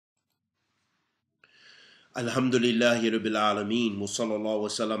Alhamdulillahi Rabbil Alameen. Wa sallallahu wa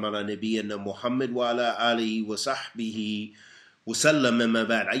sallam ala nabiyyina Muhammad wa ala alihi wa sahbihi wa sallam amma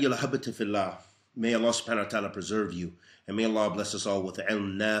ba'd. Ayyul habata fillah. May Allah subhanahu wa ta'ala preserve you. And may Allah bless us all with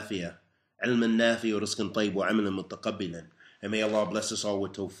ilm nafi'ah. Ilm nafi'ah wa rizqan tayyib wa amalan mutaqabbilan. And may Allah bless us all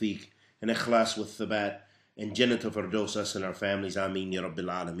with tawfiq and ikhlas with thabat. And Jannat al-Firdaus, us and our families. Ameen ya Rabbil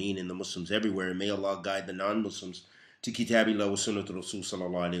Alameen. And the Muslims everywhere. And may Allah guide the non-Muslims to Kitabillah wa Sunnat Rasul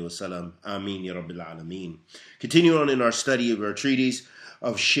sallallahu alayhi wa sallam. Ameen ya Rabbil Alameen. Continuing on in our study of our treatise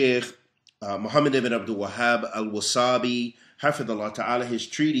of Shaykh Muhammad ibn Abdul Wahhab Al-Wasaabee, Hafidhullah Ta'ala, his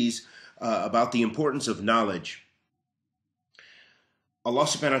treatise about the importance of knowledge. Allah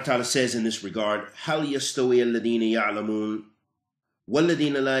subhanahu wa ta'ala says in this regard, هَلْ يَسْتَوِيَ الَّذِينَ يَعْلَمُونَ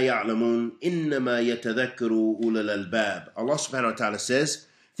وَالَّذِينَ لَا يَعْلَمُونَ إِنَّمَا يَتَذَكَّرُ أُولَى الْأَلْبَابِ. Allah subhanahu wa ta'ala says,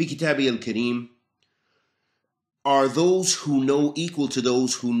 فِي كِتَابِهِ الْكَرِيمِ, are those who know equal to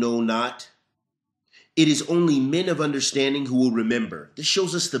those who know not? It is only men of understanding who will remember. This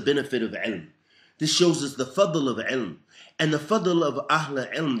shows us the benefit of ilm. This shows us the fadl of ilm. And the fadl of Ahl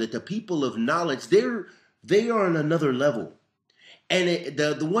ilm, that the people of knowledge, they are on another level. And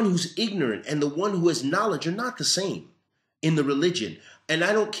the one who's ignorant and the one who has knowledge are not the same in the religion. And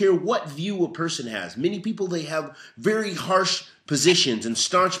I don't care what view a person has. Many people, they have very harsh positions and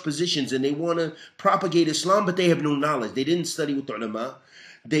staunch positions, and they want to propagate Islam, but they have no knowledge. They didn't study with the ulama.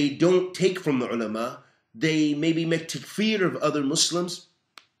 They don't take from the ulama. They maybe make takfir of other Muslims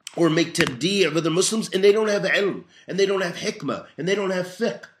or make tabdi' of other Muslims, and they don't have ilm, and they don't have hikmah, and they don't have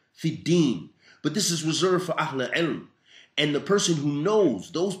fiqh fi deen. But this is reserved for Ahl ilm. And the person who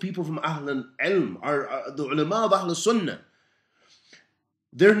knows, those people from Ahl ilm are the ulama of Ahl Sunnah.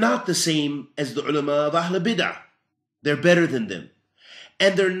 They're not the same as the ulama of Ahl Bid'ah. They're better than them.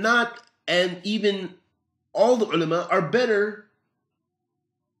 And they're not, and even all the ulama are better.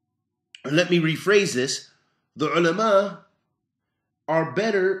 Let me rephrase this. The ulama are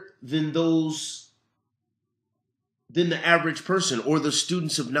better than the average person or the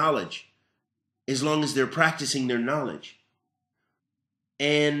students of knowledge, as long as they're practicing their knowledge.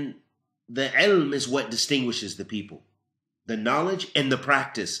 And the ilm is what distinguishes the people. The knowledge and the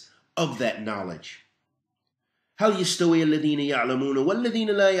practice of that knowledge. هَلْ يَسْتَوِيَ الَّذِينَ يَعْلَمُونَ وَالَّذِينَ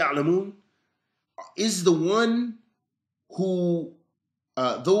لَا يَعْلَمُونَ? Is the one who,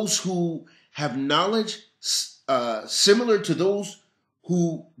 those who have knowledge similar to those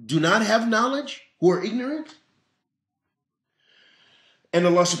who do not have knowledge, who are ignorant? And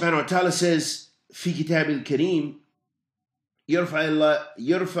Allah subhanahu wa ta'ala says, في كتاب الكريم, يرفع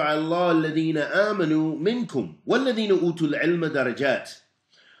الله الذين آمنوا منكم والذين أوتوا العلم درجات.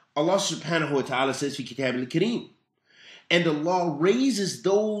 Allah subhanahu wa ta'ala says, في كتاب الكريم, and Allah raises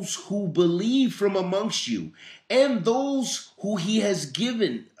those who believe from amongst you, and those who He has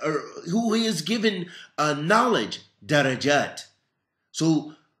given, knowledge, darajat.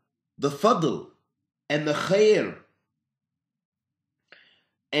 So the fadl and the khair,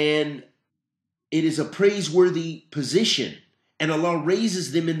 and it is a praiseworthy position, and Allah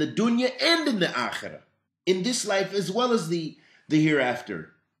raises them in the dunya and in the akhirah, in this life as well as the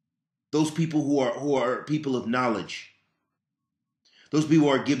hereafter. Those people who are people of knowledge. Those people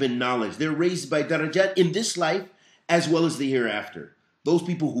who are given knowledge. They're raised by darajat in this life as well as the hereafter. Those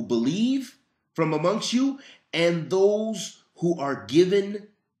people who believe from amongst you and those who are given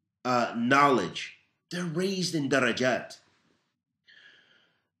knowledge. They're raised in darajat.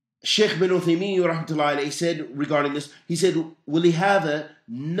 Shaykh bin Uthaymeen rahmatullahi alayhi said regarding this, he said, وَلِهَذَا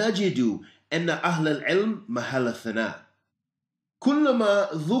نَجِدُ أَنَّ أَهْلَ الْعِلْمِ مَحَلَّ الثَّنَاءِ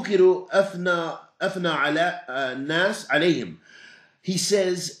كُلَّمَا ذُكِرُوا أَثْنَى عَلَى النَّاسِ عَلَيْهِمْ. He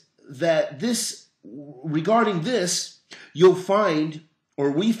says that this, regarding this, you'll find,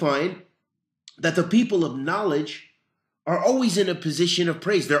 or we find, that the people of knowledge are always in a position of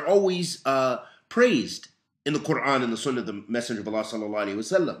praise. They're always praised in the Quran and the Sunnah of the Messenger of Allah sallallahu alaihi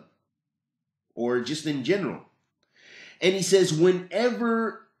wasallam, or just in general. And he says,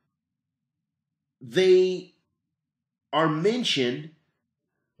 whenever they are mentioned,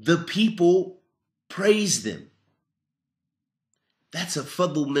 the people praise them. That's a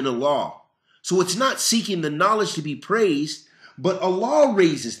fadl min Allah. So it's not seeking the knowledge to be praised, but Allah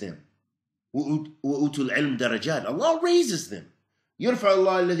raises them. وَأُوتُوا الْعِلْمِ دَرَجَاتٍ. Allah raises them. يَرْفَعَ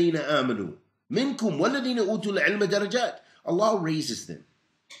اللَّهُ الَّذِينَ آمَنُوا مِنْكُمْ وَالَّذِينَ أُوتُوا الْعِلْمَ دَرَجَاتٍ. Allah raises them.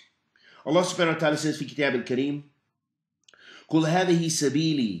 Allah subhanahu wa ta'ala says في كتاب الكريم, قُلْ هَذِهِ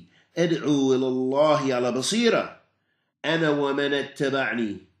سَبِيلِي أَدْعُو إِلَى اللَّهِ عَلَى بَصِيرَةٍ أَنَا وَمَنْ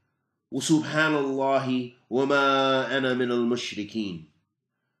اتَّبَعْنِي وَسُبْحَانَ اللَّهِ وَمَا أَنَا مِنَ الْمُشْرِكِينَ.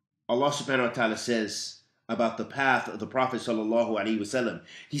 Allah subhanahu wa ta'ala says about the path of the Prophet sallallahu alaihi wasallam,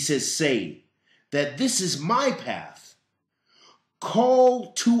 he says, say, that this is my path.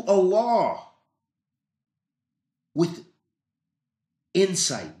 Call to Allah with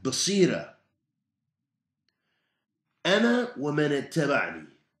insight, basira. Ana wa man ittaba'ani.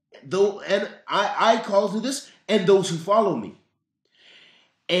 And I call to this, and those who follow me.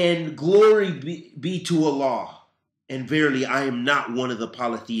 And glory be to Allah. And verily, I am not one of the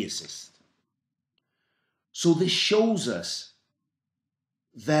polytheists. So this shows us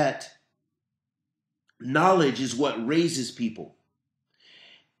that knowledge is what raises people.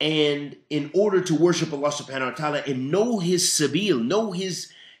 And in order to worship Allah subhanahu wa ta'ala and know His sabil, know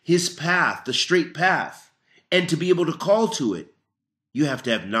His path, the straight path, and to be able to call to it, you have to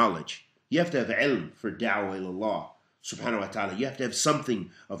have knowledge. You have to have ilm for da'wah ilallah subhanahu wa ta'ala. You have to have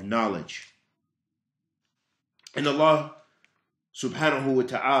something of knowledge. And Allah subhanahu wa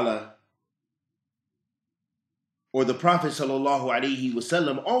ta'ala, or the Prophet sallallahu alaihi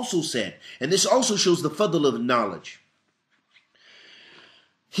wasallam also said, and this also shows the fadl of knowledge.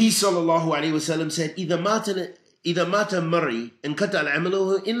 He sallallahu alaihi wasallam said, إِذَا مَاتَ مَرِي انْقَطَعَ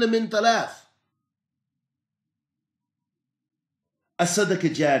عَمَلُهُ إِلَّا مِنْ ثَلَاثٍ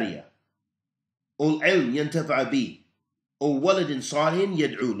الصدقة جارية أو العلم ينتفع به أو ولد صالح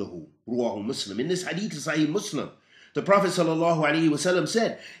يدعو له. رواه Muslim. In this hadith of Sahih Muslim, the Prophet sallallahu alaihi wasallam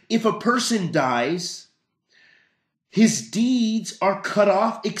said, if a person dies, his deeds are cut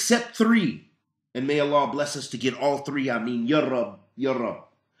off except three. And may Allah bless us to get all three. I mean, Ya Rab, Ya Rab.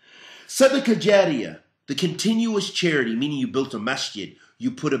 Sadaqah Jariyah, the continuous charity, meaning you built a masjid,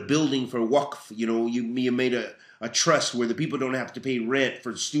 you put a building for waqf, you made a trust where the people don't have to pay rent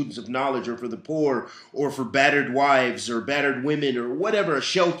for students of knowledge or for the poor or for battered wives or battered women or whatever, a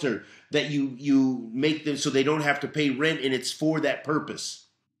shelter that you make them so they don't have to pay rent, and it's for that purpose.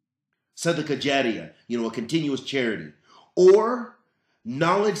 Sadaqah Jariyah, a continuous charity. Or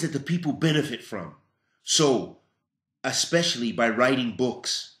knowledge that the people benefit from. So, especially by writing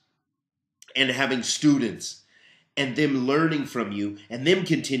books and having students and them learning from you and them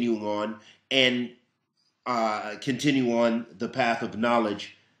continuing on and continue on the path of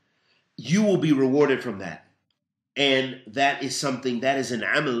knowledge, you will be rewarded from that. And that is something, that is an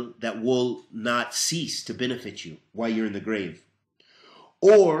amal that will not cease to benefit you while you're in the grave.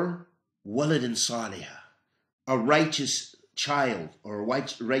 Or waladin salihah, a righteous child or a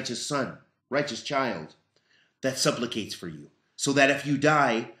righteous son, righteous child that supplicates for you. So that if you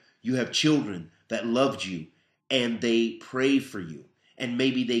die, you have children that loved you and they pray for you. And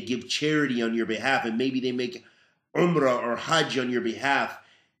maybe they give charity on your behalf, and maybe they make umrah or hajj on your behalf,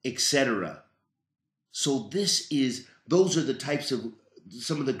 etc. So those are the types of,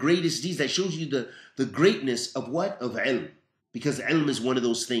 some of the greatest deeds that shows you the greatness of what? Of ilm. Because ilm is one of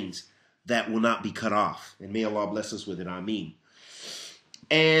those things that will not be cut off. And may Allah bless us with it. Ameen.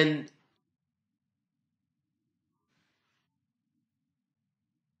 And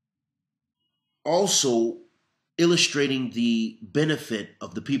also illustrating the benefit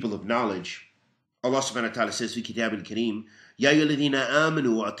of the people of knowledge, Allah subhanahu wa ta'ala says في كتاب الكريم يا أيها الذين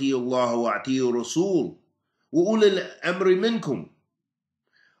آمنوا أطيعوا الله وأطيعوا الرسول وأولي الأمر منكم.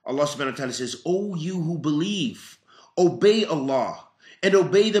 Allah subhanahu wa ta'ala says, O you who believe, obey Allah and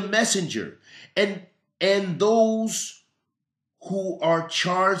obey the messenger and those who are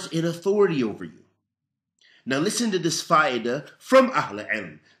charged in authority over you. Now listen to this fa'idah from Ahl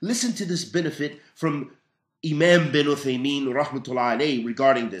Ilm. Listen to this benefit from Imam bin Uthaymeen rahmatullah alayhi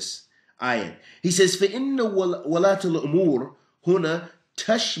regarding this ayat. He says, فَإِنَّ وَلَاةَ الْأُمُورِ هُنَا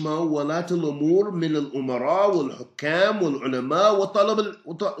تَشْمَى وَلَاةَ الْأُمُورِ مِنَ الْأُمَرَاءِ وَالْحُكَّامِ وَالْعُلَمَاءِ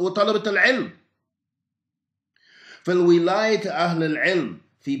وطلبة العلم. فالولاية أهل العلم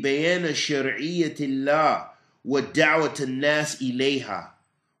في بيان شرعية الله ودعوة الناس إليها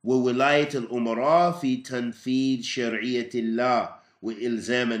وولاية الأمراء في تنفيذ شرعية الله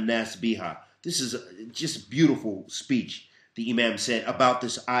وإلزام الناس بها. This is just beautiful speech the Imam said about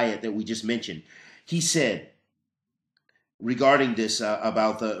this ayat that we just mentioned. He said regarding this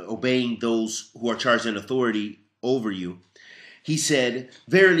about obeying those who are charged in authority over you, he said,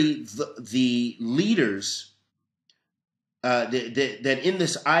 verily the leaders, that in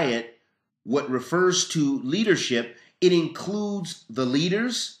this ayat, what refers to leadership, it includes the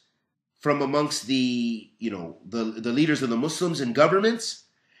leaders from amongst the leaders of the Muslims and governments,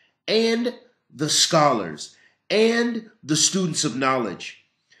 and the scholars, and the students of knowledge.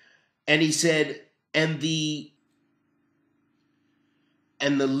 And he said, and the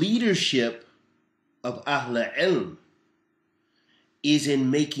leadership of Ahl Ilm is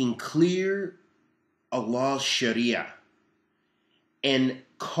in making clear Allah's Sharia and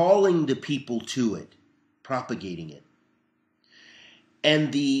calling the people to it, propagating it.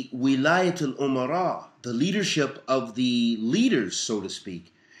 And the wilayat al-umara, the leadership of the leaders, so to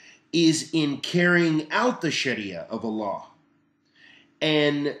speak, is in carrying out the Sharia of Allah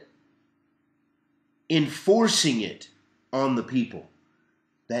and enforcing it on the people,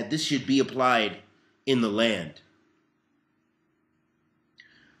 that this should be applied in the land.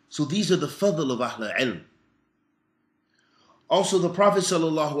 So these are the fadl of Ahl Ilm. Also, the Prophet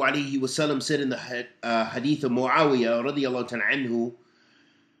sallallahu alaihi wasallam said in the Hadeeth of Muawiyah radiyallahu ta'ala anhu,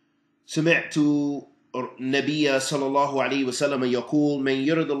 سمعت النبي صلى الله عليه وسلم يقول من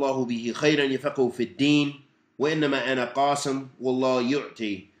يرد الله به خيرا يفقهه في الدين وإنما أنا قاسم والله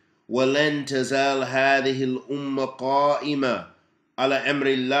يؤتي ولن تزال هذه الأمة قائمة على أمر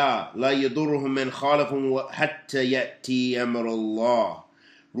الله لا يضرهم من خالفهم حتى يأتي أمر الله.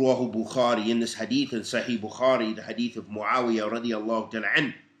 رواه Bukhari. In this hadith in Sahih Bukhari, the hadith of Muawiyah radiyallahu ta'ala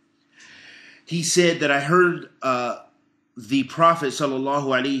anhu, he said that I heard the Prophet sallallahu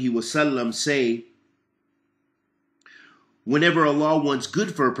alaihi wasallam say, whenever Allah wants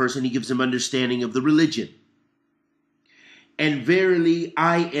good for a person, He gives him understanding of the religion. And verily,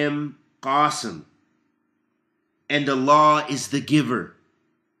 I am Qasim, and Allah is the giver,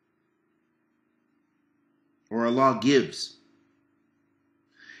 or Allah gives.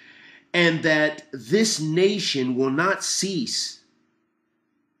 And that this nation will not cease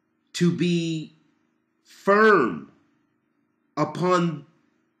to be firm upon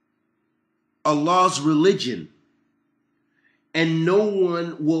Allah's religion, and no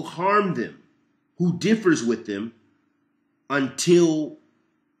one will harm them who differs with them until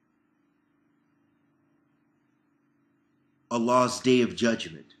Allah's day of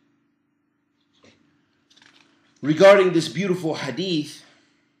judgment. Regarding this beautiful hadith,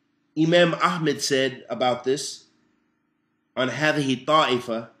 Imam Ahmed said about this on هذه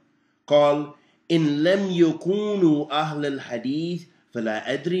الطائفة قال إن لم يكونوا أهل الحديث فلا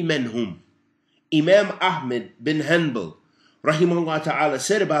أدري من هم. Imam Ahmed bin Hanbal rahimahullah ta'ala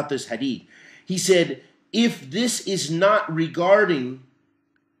said about this hadith, he said, if this is not regarding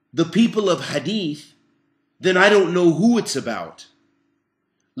the people of hadith, then I don't know who it's about.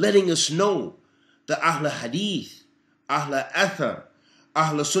 Letting us know the Ahl Hadith, Ahl Athar,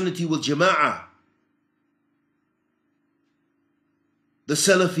 Ahl Sunnah wal Jama'ah, the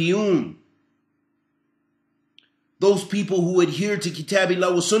Salafiyun, those people who adhere to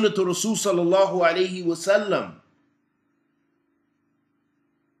Kitabillah wa Sunnatu Rasul sallallahu alayhi wa sallam,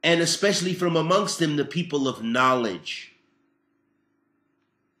 and especially from amongst them the people of knowledge,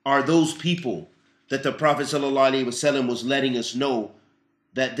 are those people that the Prophet sallallahu alayhi wa sallam was letting us know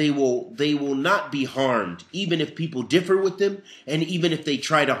that they will not be harmed, even if people differ with them, and even if they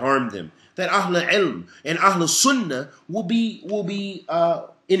try to harm them. That Ahl Ilm and Ahl Sunnah will be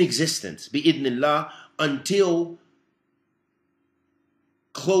in existence, bi'idhnillah, until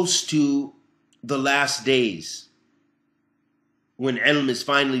close to the last days, when ilm is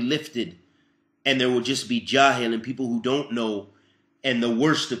finally lifted, and there will just be jahil and people who don't know, and the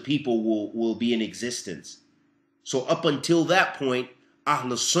worst of people will be in existence. So up until that point,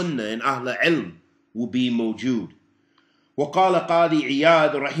 Ahl Sunnah and Ahl Ilm will be mawjood. وقال قاضي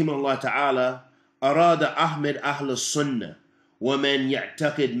عياد رحمه الله تعالى أراد أحمد أهل السنة ومن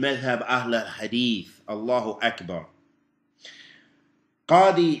يعتقد مذهب أهل الحديث. الله أكبر.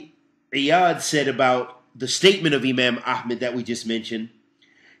 Qadi Iyad said about the statement of Imam Ahmed that we just mentioned,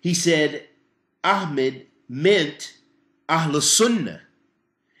 he said Ahmed meant Ahl Sunnah,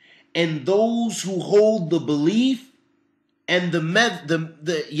 and those who hold the belief and the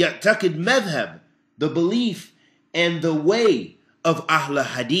ya'taqid madhab, the belief and the way of Ahl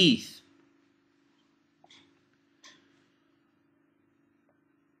Hadith.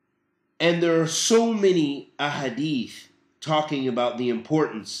 And there are so many ahadith talking about the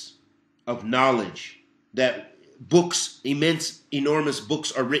importance of knowledge, that books, enormous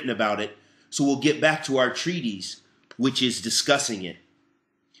books are written about it. So we'll get back to our treatise, which is discussing it.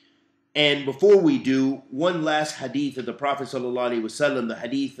 And before we do, one last hadith of the Prophet ﷺ, the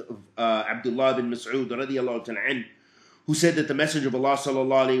hadith of Abdullah bin Mas'ud radiyallahu ta'ala anhu, who said that the Messenger of Allah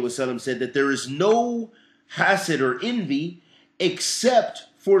ﷺ said that there is no hasad or envy except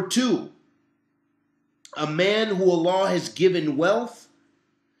for two: a man who Allah has given wealth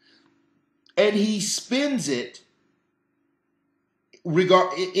and he spends it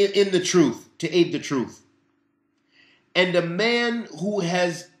in the truth, to aid the truth, and a man who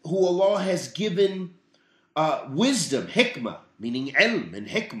Allah has given wisdom, hikmah, meaning ilm and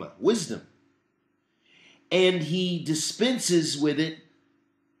hikmah, wisdom, and he dispenses with it,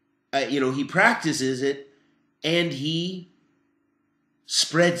 he practices it, and he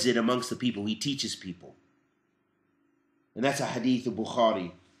spreads it amongst the people, he teaches people. And that's a Hadeeth of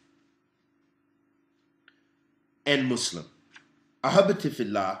Bukhari and Muslim. Ahabati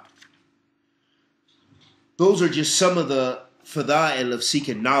fillah. Those are just some of the fada'il of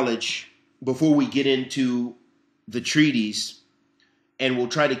seeking knowledge before we get into the treatise. And we'll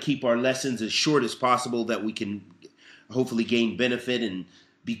try to keep our lessons as short as possible that we can hopefully gain benefit and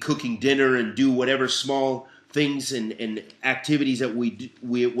be cooking dinner and do whatever small things and activities that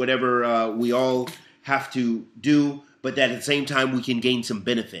we all have to do, but that at the same time we can gain some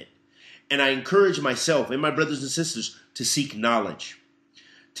benefit. And I encourage myself and my brothers and sisters to seek knowledge,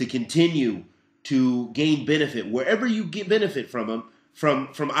 to continue to gain benefit wherever you get benefit from them,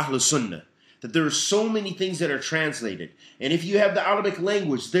 from Ahl Sunnah. That there are so many things that are translated. And if you have the Arabic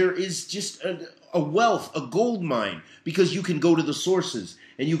language, there is just a wealth, a gold mine, because you can go to the sources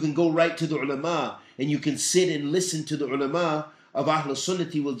and you can go right to the ulama and you can sit and listen to the ulama of Ahl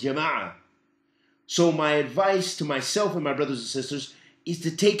Sunnati wal Jama'ah. So my advice to myself and my brothers and sisters is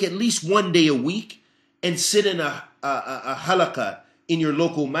to take at least one day a week and sit in a halaqah in your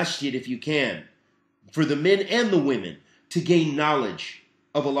local masjid if you can, for the men and the women, to gain knowledge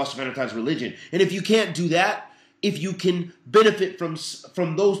of Allah subhanahu wa ta'ala's religion. And if you can't do that, if you can benefit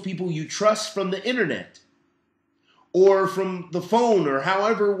from those people you trust from the internet or from the phone or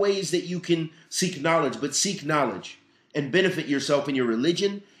however ways that you can seek knowledge, but seek knowledge and benefit yourself in your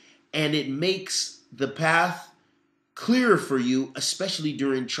religion, and it makes the path clearer for you, especially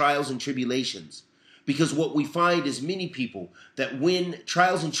during trials and tribulations. Because what we find is many people that when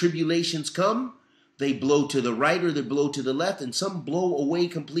trials and tribulations come, they blow to the right or they blow to the left, and some blow away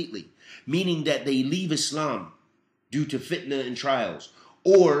completely, meaning that they leave Islam due to fitna and trials,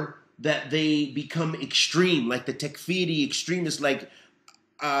 or that they become extreme, like the takfiri extremists, like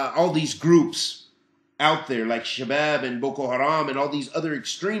all these groups out there, like Shabab and Boko Haram and all these other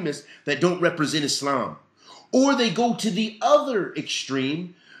extremists that don't represent Islam. Or they go to the other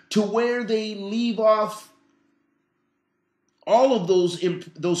extreme to where they leave off all of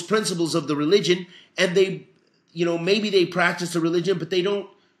those principles of the religion, and they, maybe they practice the religion, but they don't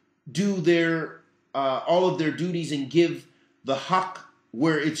do their all of their duties and give the haqq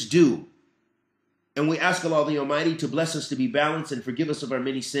where it's due. And we ask Allah the Almighty to bless us to be balanced and forgive us of our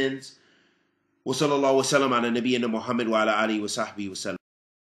many sins. Wa sallallahu wa sallam ala nabiyyina Muhammad wa ala alihi wa sahbihi wa sallam.